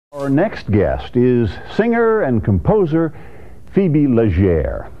Our next guest is singer and composer Phoebe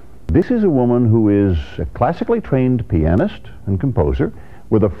Legere. This is a woman who is a classically trained pianist and composer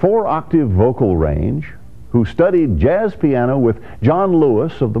with a 4-octave vocal range, who studied jazz piano with John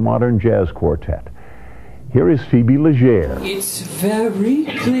Lewis of the Modern Jazz Quartet. Here is Phoebe Legere. It's very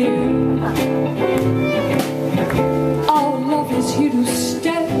clear our love is here to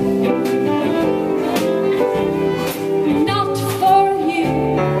stay. Not for a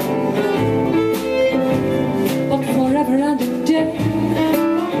year, but forever and a day.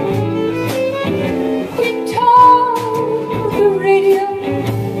 We told the radio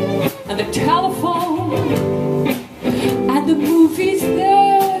and the telephone and the movies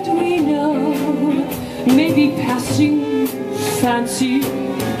that we know, maybe passing fancy,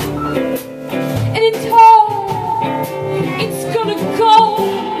 and in time it's gonna go.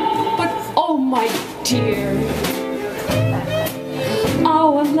 But oh my dear,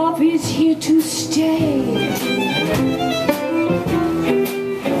 our love is here to stay.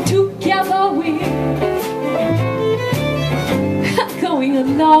 Together we're going a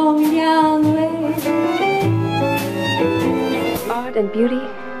long, young way. Art and beauty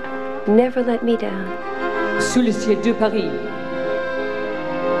never let me down. Sous le ciel de Paris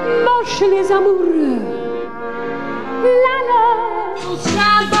marchent les amoureux. La la,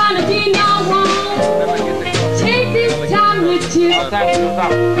 I'm gonna be no one. Take this time with you.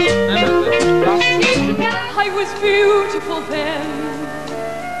 I was beautiful then,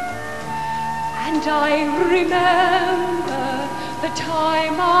 and I remember the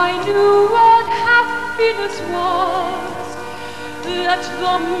time I knew what happiness was. Let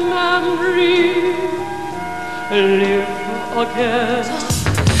the memory live again.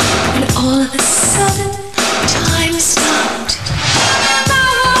 And all of a sudden, time stopped.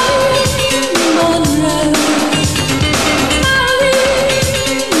 Marilyn Monroe.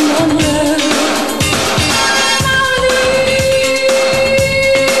 Marilyn Monroe.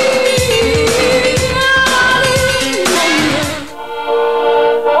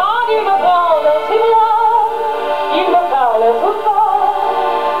 Quand il me parle si bien, il me parle tout fort,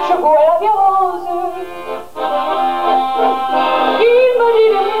 je vois la vie rose. Il me dit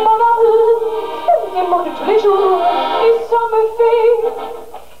de mon amour, des mots de tous les jours, et ça me fait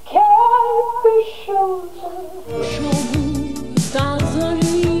quelque chose. Chambou dans un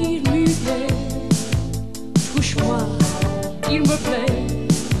lit muet, touche-moi, il me plaît,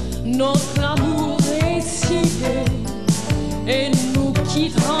 notre amour est si gai, et nous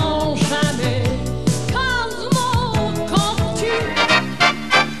quitterons jamais. Cosmo, comptes-tu?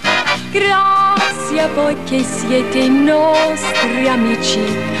 Grazie a voi che siete i nostri amici,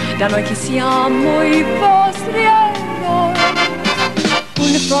 da noi che siamo i vostri eroi.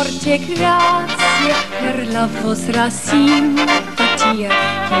 Un forte grazie per la vostra simpatia,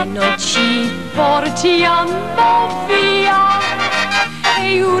 che noi ci portiamo via.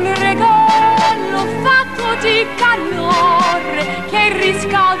 E un regalo fatto di calore che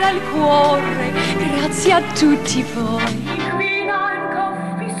riscalda il cuore, grazie a tutti voi. Wie ein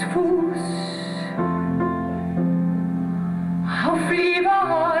Kopfbissfuß auf Liebe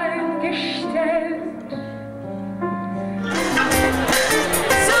eingestellt.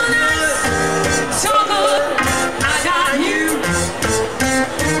 So nice, so good, I got you.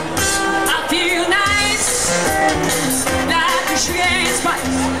 I feel nice, like a sugar and spice.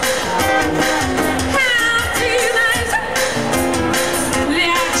 I feel nice,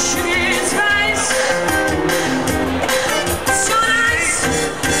 like sugar and spice.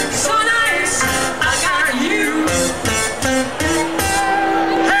 So nice, I got you.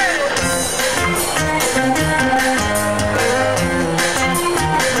 Hey.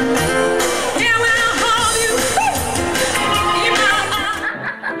 Yeah, when I hold you in my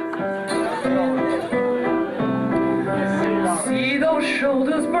arms. See those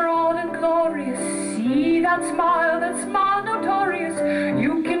shoulders broad and glorious. See that smile notorious.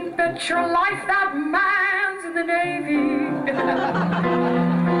 You can bet your life that man's in the Navy.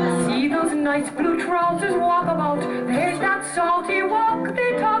 See those nice blue trousers walk about. There's that salty walk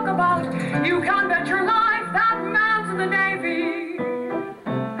they talk about. You can bet your life that man's in the Navy.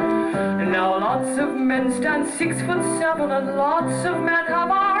 Now lots of men stand 6'7", and lots of men have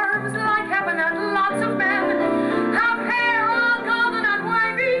arms like heaven, and lots of men have hair all golden and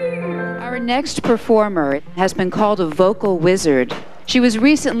wavy. Our next performer has been called a vocal wizard. She was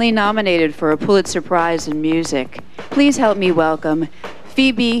recently nominated for a Pulitzer Prize in Music. Please help me welcome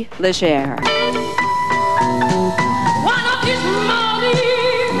Phoebe Legere. One of this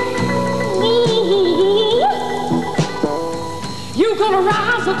morning, ooh, you're gonna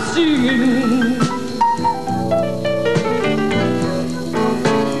rise up singing.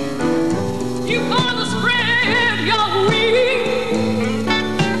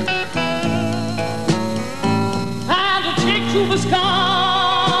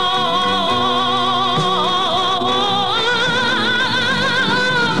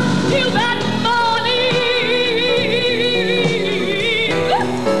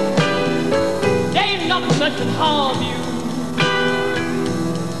 to harm you.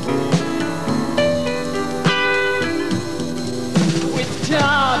 With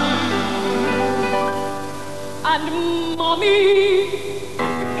Daddy and Mommy.